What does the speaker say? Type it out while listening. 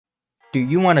Do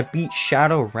you want to beat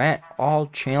Shadow Rat all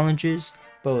challenges,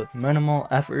 but with minimal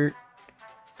effort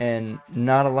and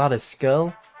not a lot of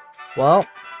skill? Well,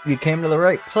 you came to the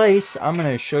right place. I'm going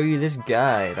to show you this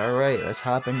guide. Alright, let's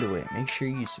hop into it. Make sure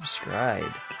you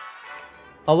subscribe.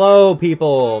 Hello,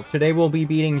 people! Today we'll be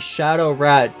beating Shadow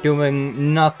Rat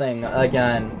doing nothing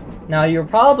again. Now, you're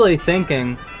probably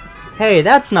thinking, hey,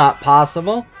 that's not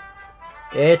possible.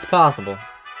 It's possible.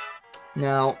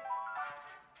 Now,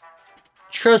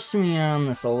 trust me on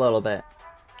this a little bit.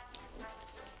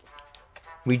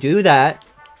 We do that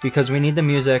because we need the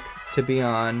music to be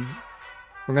on.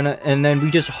 And then we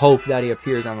just hope that he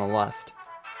appears on the left.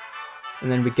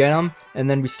 And then we get him, and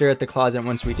then we stare at the closet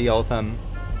once we deal with him.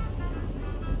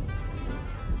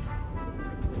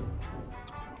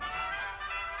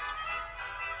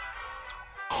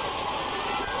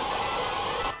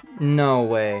 No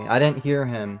way. I didn't hear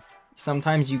him.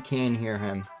 Sometimes you can hear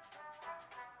him.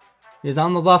 He's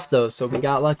on the left though, so we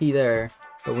got lucky there.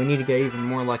 But we need to get even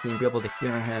more lucky and be able to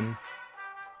hear him.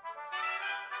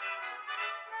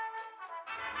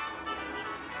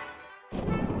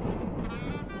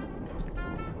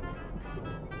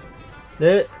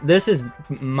 This is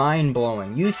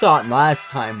mind-blowing. You thought last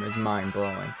time was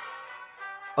mind-blowing.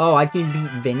 Oh, I can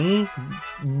beat Vinny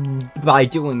by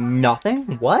doing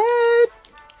nothing? What?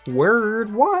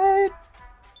 Word, what?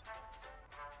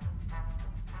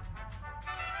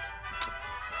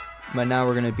 But now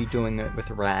we're gonna be doing it with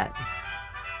Rat.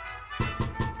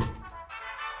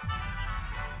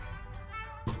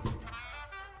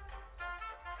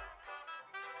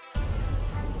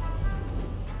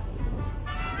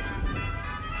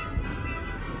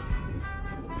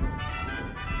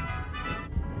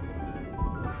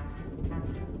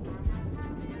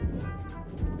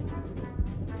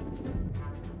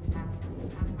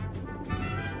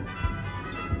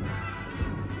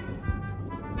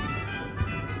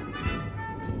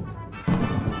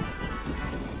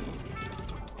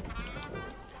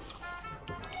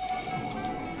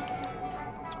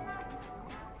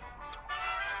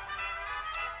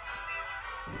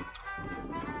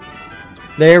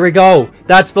 There we go.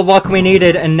 That's the luck we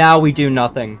needed, and now we do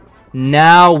nothing.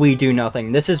 Now we do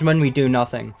nothing. This is when we do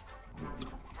nothing.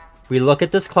 We look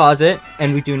at this closet,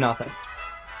 and we do nothing.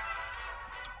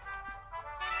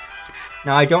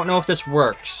 Now, I don't know if this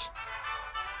works.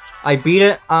 I beat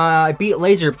it, I beat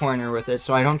Laser Pointer with it,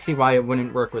 so I don't see why it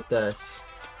wouldn't work with this.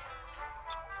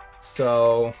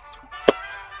 So,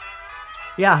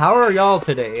 yeah, how are y'all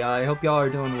today? I hope y'all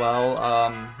are doing well.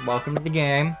 Welcome to the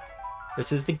game.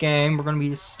 This is the game. We're going to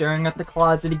be staring at the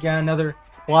closet again. Another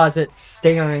closet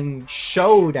staring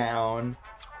showdown.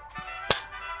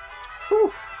 Whew.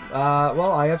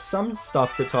 Well, I have some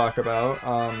stuff to talk about.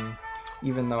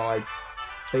 Even though I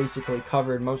basically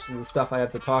covered most of the stuff I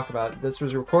have to talk about. This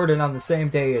was recorded on the same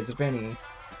day as Vinny.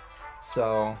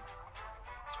 So,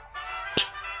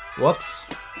 whoops.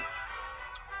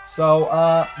 So,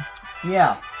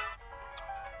 yeah.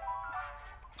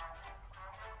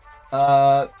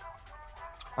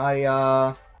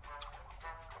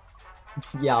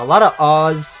 Yeah, a lot of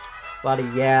ahs, a lot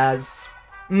of yas.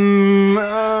 Yeah,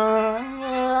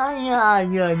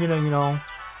 you know.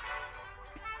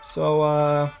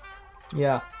 So,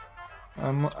 yeah.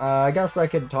 I guess I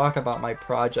could talk about my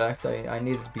project. I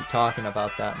needed to be talking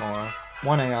about that more.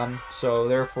 1 AM, so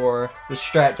therefore, the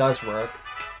strat does work.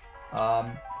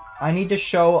 I need to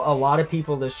show a lot of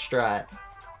people this strat.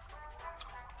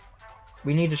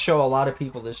 We need to show a lot of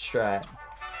people this strat.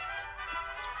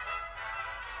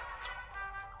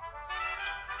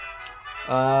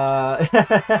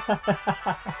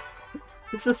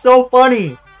 This is so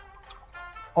funny.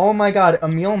 Oh my god,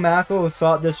 Emil Mako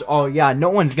thought this. Oh yeah, no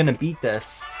one's gonna beat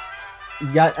this.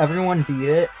 Yet everyone beat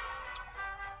it.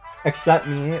 Except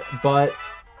me, but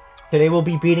today we'll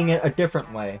be beating it a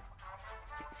different way.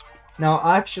 Now,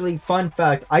 actually, fun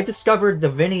fact, I discovered the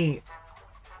Vinny,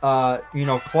 you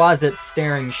know, closet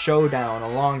staring showdown a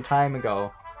long time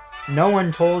ago. No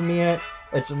one told me it.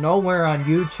 It's nowhere on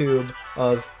YouTube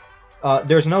of...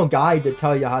 there's no guide to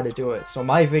tell you how to do it, so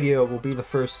my video will be the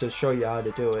first to show you how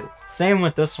to do it. Same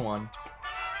with this one.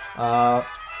 I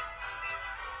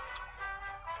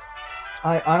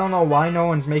don't know why no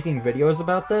one's making videos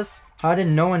about this. How did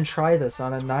no one try this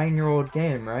on a 9-year-old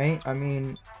game, right? I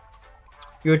mean,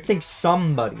 you would think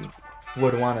somebody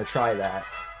would want to try that.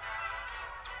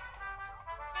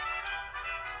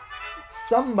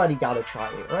 Somebody gotta try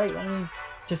it, right? I mean,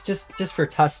 just for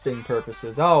testing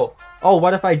purposes. Oh,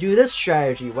 what if I do this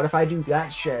strategy? What if I do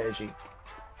that strategy?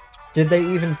 Did they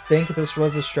even think this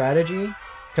was a strategy?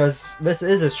 Because this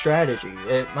is a strategy.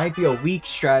 It might be a weak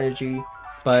strategy,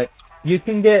 but you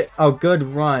can get a good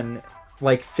run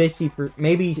like 50,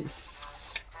 maybe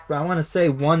I want to say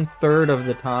 1/3 of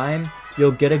the time,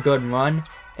 you'll get a good run,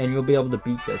 and you'll be able to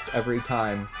beat this every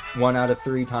time. 1 out of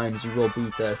 3 times you will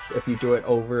beat this if you do it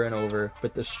over and over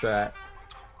with the strat.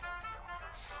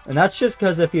 And that's just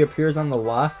because if he appears on the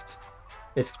left,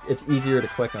 it's easier to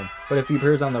click him. But if he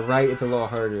appears on the right, it's a little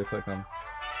harder to click him.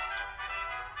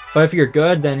 But if you're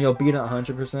good, then you'll beat it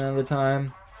 100% of the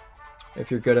time. If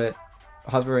you're good at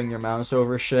hovering your mouse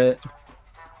over shit.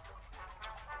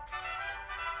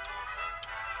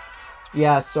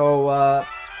 Yeah, so,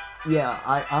 yeah,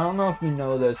 I don't know if you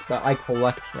know this, but I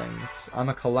collect things. I'm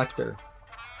a collector.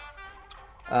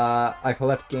 I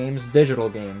collect games, digital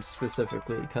games,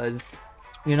 specifically, because,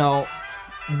 you know,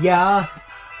 yeah,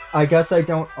 I guess I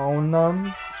don't own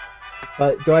them,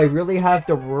 but do I really have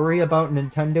to worry about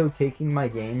Nintendo taking my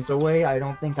games away? I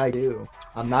don't think I do.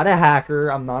 I'm not a hacker,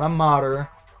 I'm not a modder.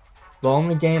 The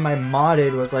only game I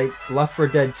modded was, like, Left 4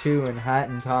 Dead 2 and Hat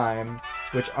in Time,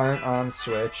 which aren't on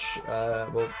Switch.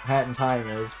 Well, Hat in Time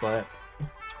is, but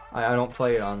I don't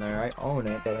play it on there. I own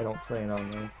it, but I don't play it on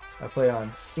there. I play it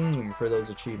on Steam for those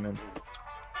achievements.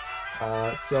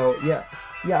 So, yeah.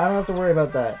 Yeah, I don't have to worry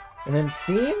about that. And then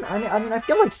Steam? I mean, I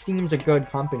feel like Steam's a good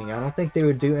company. I don't think they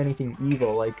would do anything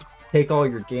evil, like take all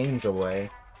your games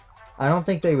away. I don't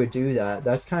think they would do that.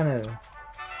 That's kind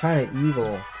of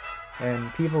evil.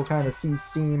 And people kind of see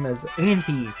Steam as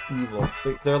anti-evil.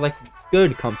 They're like a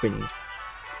good company.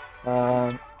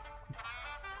 But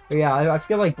yeah, I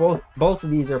feel like both of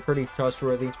these are pretty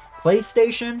trustworthy.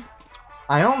 PlayStation,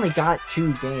 I only got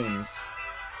 2 games.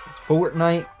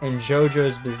 Fortnite and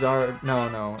JoJo's Bizarre...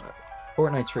 No.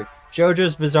 Fortnite's free.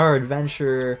 JoJo's Bizarre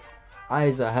Adventure,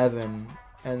 Eyes of Heaven,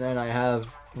 and then I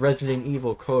have Resident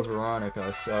Evil Code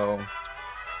Veronica, so...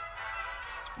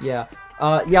 Yeah.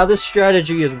 Yeah, this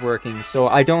strategy is working, so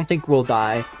I don't think we'll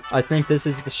die. I think this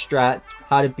is the strat,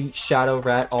 how to beat Shadow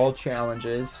Rat, all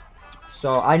challenges.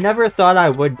 So, I never thought I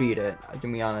would beat it, to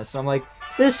be honest. I'm like,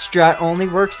 this strat only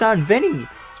works on Vinny.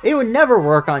 It would never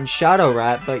work on Shadow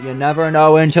Rat, but you never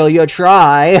know until you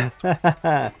try.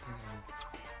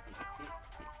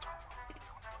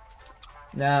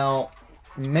 Now,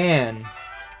 man.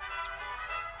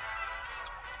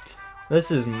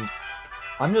 This is...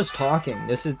 I'm just talking.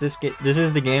 This is the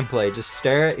gameplay. Just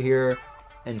stare at here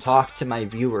and talk to my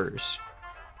viewers.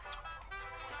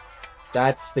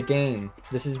 That's the game.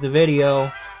 This is the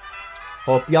video.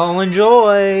 Hope y'all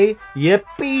enjoy.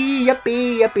 Yippee,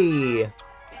 yippee, yippee.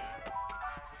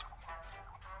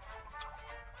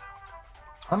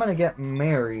 I'm gonna get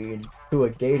married to a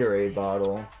Gatorade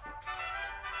bottle.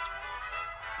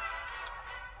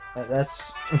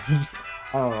 That's...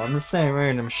 I don't know, I'm just saying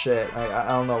random shit. I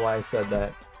don't know why I said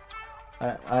that.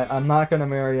 I'm not gonna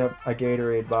marry a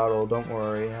Gatorade bottle, don't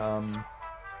worry.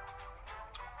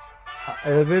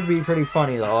 It would be pretty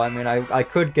funny though. I mean, I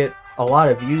could get a lot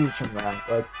of views from that.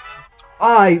 Like,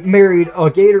 I married a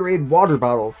Gatorade water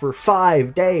bottle for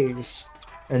 5 days,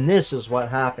 and this is what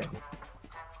happened.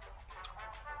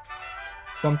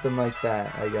 Something like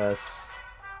that, I guess.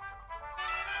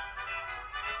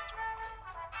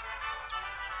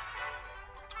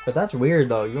 But that's weird,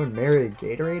 though. You would marry a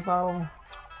Gatorade bottle?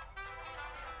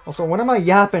 Also, what am I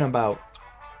yapping about?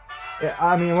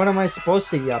 I mean, what am I supposed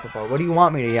to yap about? What do you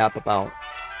want me to yap about?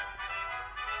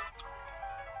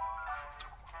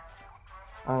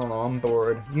 I don't know, I'm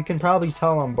bored. You can probably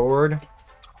tell I'm bored.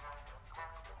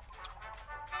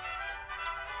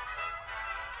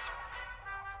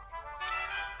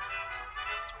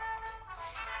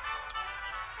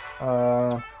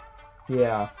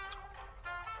 Yeah.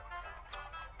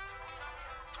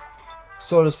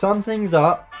 So to sum things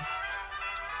up,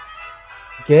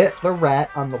 get the rat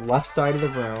on the left side of the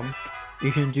room.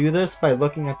 You can do this by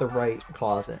looking at the right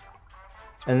closet.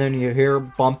 And then you hear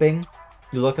bumping,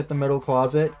 you look at the middle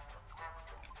closet,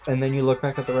 and then you look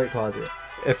back at the right closet.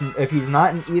 If he's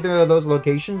not in either of those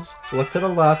locations, look to the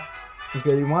left,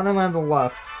 because you want him on the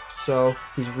left, so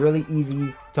he's really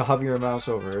easy to hover your mouse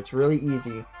over. It's really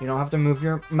easy. You don't have to move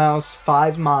your mouse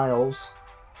 5 miles.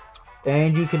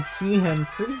 And you can see him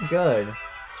pretty good.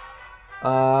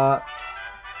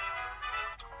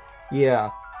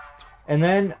 Yeah. And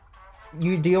then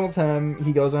you deal with him.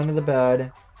 He goes under the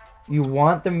bed. You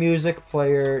want the music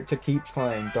player to keep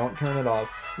playing. Don't turn it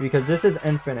off. Because this is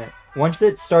infinite. Once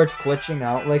it starts glitching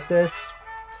out like this,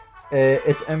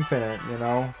 it's infinite, you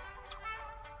know?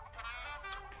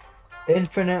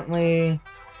 Infinitely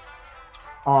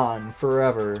on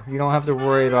forever. You don't have to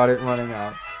worry about it running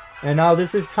out. And now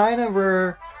this is kind of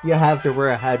where you have to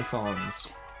wear headphones.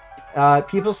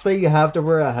 People say you have to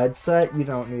wear a headset. You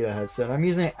don't need a headset. I'm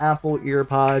using Apple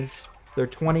EarPods. They're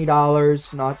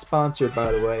 $20. Not sponsored,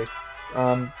 by the way.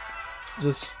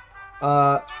 Just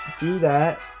do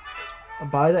that.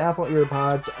 Buy the Apple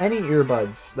EarPods, any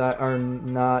earbuds that are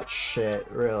not shit,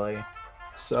 really.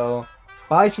 So,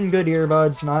 buy some good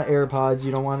earbuds, not AirPods.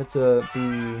 You don't want it to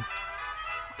be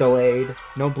delayed.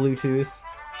 No Bluetooth.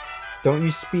 Don't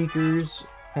use speakers.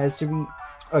 Has to be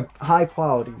a high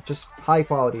quality, just high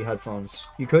quality headphones.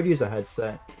 You could use a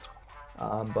headset,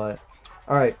 but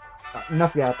alright,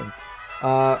 enough yapping.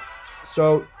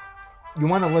 So, you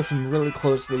want to listen really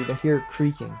closely to hear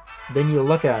creaking. Then you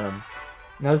look at them.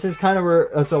 Now this is kind of where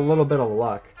it's a little bit of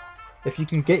luck. If you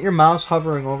can get your mouse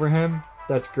hovering over him,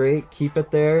 that's great. Keep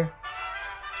it there.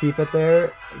 Keep it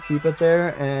there. Keep it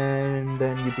there. And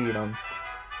then you beat him.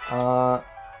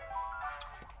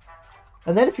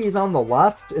 And then if he's on the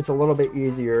left, it's a little bit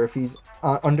easier. If he's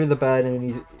under the bed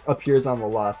and he appears on the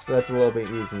left, that's a little bit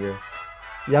easier.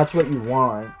 That's what you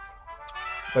want.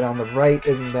 But on the right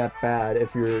isn't that bad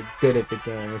if you're good at the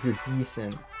game. If you're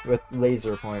decent with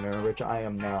laser pointer, which I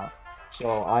am not.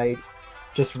 So I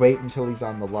just wait until he's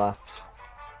on the left.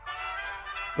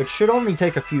 Which should only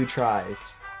take a few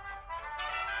tries.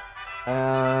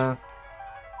 Yeah,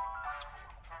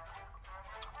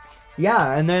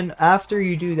 and then after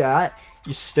you do that,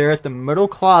 you stare at the middle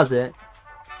closet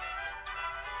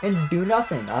and do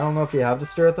nothing. I don't know if you have to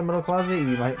stare at the middle closet.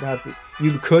 You might have to.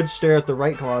 You could stare at the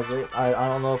right closet. I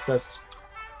don't know if that's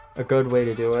a good way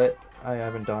to do it. I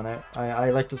haven't done it. I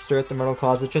like to stare at the middle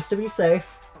closet just to be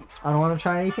safe. I don't want to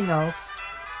try anything else.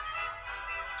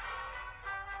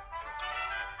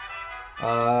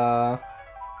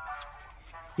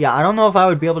 Yeah, I don't know if I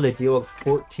would be able to deal with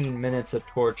 14 minutes of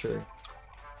torture.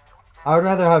 I would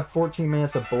rather have 14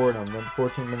 minutes of boredom than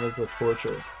 14 minutes of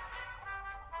torture.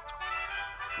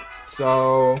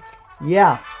 So,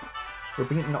 yeah. We're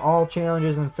beating all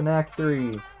challenges in FNAF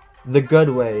 3. The good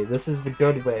way. This is the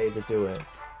good way to do it.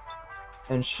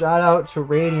 And shout out to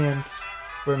Radiance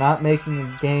for not making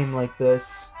a game like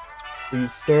this, where you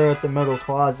stare at the middle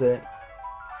closet,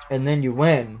 and then you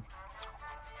win.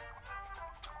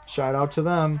 Shout out to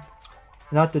them.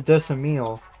 Not to diss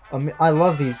Emil. I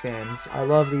love these games. I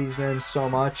love these games so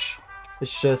much.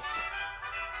 It's just...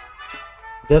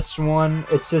 This one,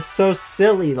 it's just so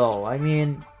silly, though. I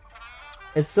mean,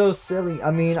 it's so silly.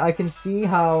 I mean, I can see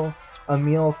how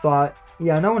Emil thought,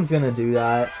 yeah, no one's gonna do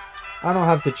that. I don't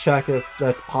have to check if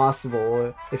that's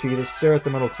possible, if you can just stare at the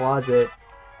middle closet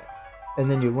and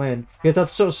then you win. Because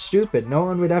that's so stupid. No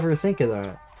one would ever think of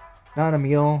that. Not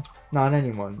Emil, not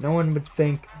anyone. No one would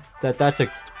think that that's a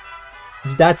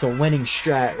winning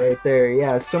strat right there.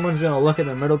 Yeah, someone's gonna look at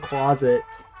the middle closet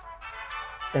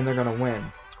and they're gonna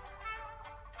win.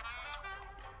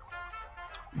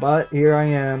 But here I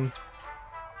am,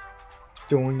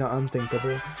 doing the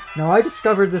unthinkable. Now, I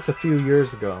discovered this a few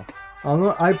years ago.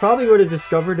 I probably would have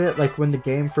discovered it like when the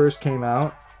game first came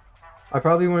out. I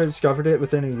probably would have discovered it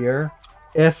within a year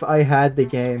if I had the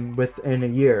game within a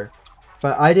year.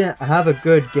 But I didn't have a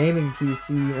good gaming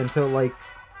PC until like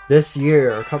this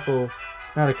year,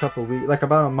 not a couple weeks, like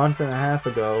about a month and a half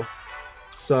ago.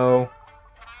 So,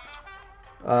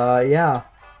 yeah,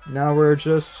 now we're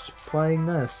just playing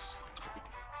this.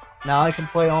 Now I can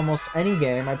play almost any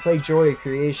game. I play Joy of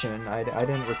Creation. I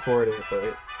didn't record it,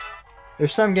 but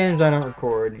there's some games I don't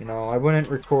record, you know. I wouldn't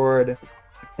record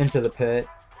Into the Pit.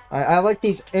 I like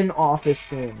these in-office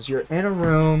games. You're in a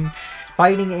room,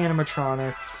 fighting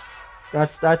animatronics.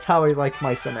 That's how I like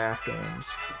my FNAF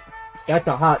games. That's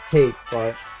a hot take,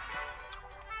 but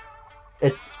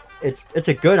it's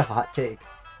a good hot take.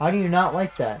 How do you not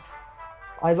like that?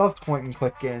 I love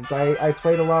point-and-click games. I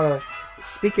played a lot of...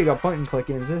 Speaking of point-and-click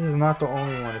games, this is not the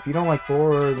only one. If you don't like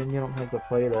horror, then you don't have to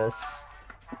play this.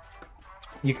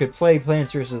 You could play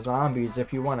Plants vs. Zombies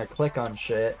if you want to click on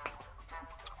shit.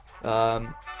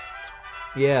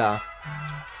 Yeah.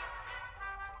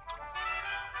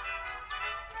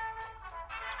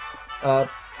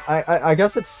 I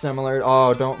guess it's similar.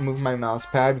 Oh, don't move my mouse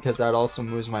pad because that also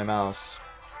moves my mouse.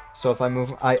 So if I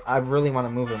move, I really want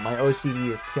to move it. My OCD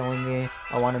is killing me.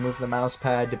 I want to move the mouse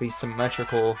pad to be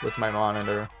symmetrical with my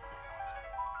monitor.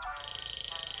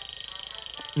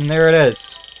 And there it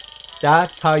is.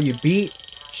 That's how you beat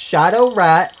Shadow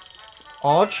Rat.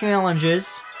 All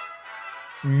challenges.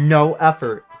 No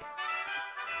effort.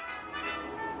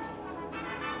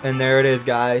 And there it is,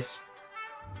 guys.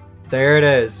 There it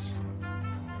is.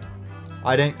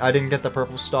 I didn't get the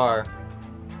purple star.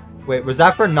 Wait, was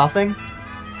that for nothing?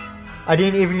 I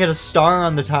didn't even get a star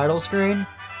on the title screen?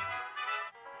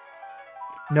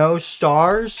 No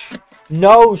stars?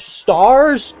 No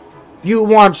stars? You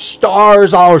want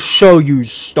stars? I'll show you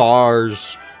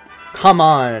stars. Come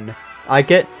on. I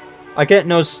get I get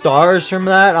no stars from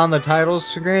that on the title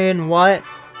screen? What?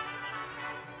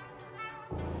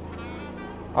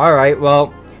 Alright,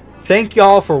 well, thank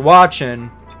y'all for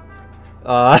watching.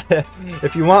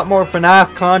 If you want more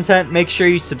FNAF content, make sure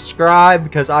you subscribe,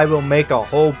 because I will make a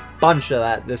whole bunch of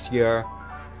that this year.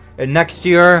 And next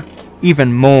year,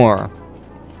 even more.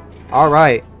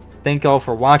 Alright, thank y'all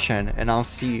for watching, and I'll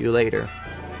see you later.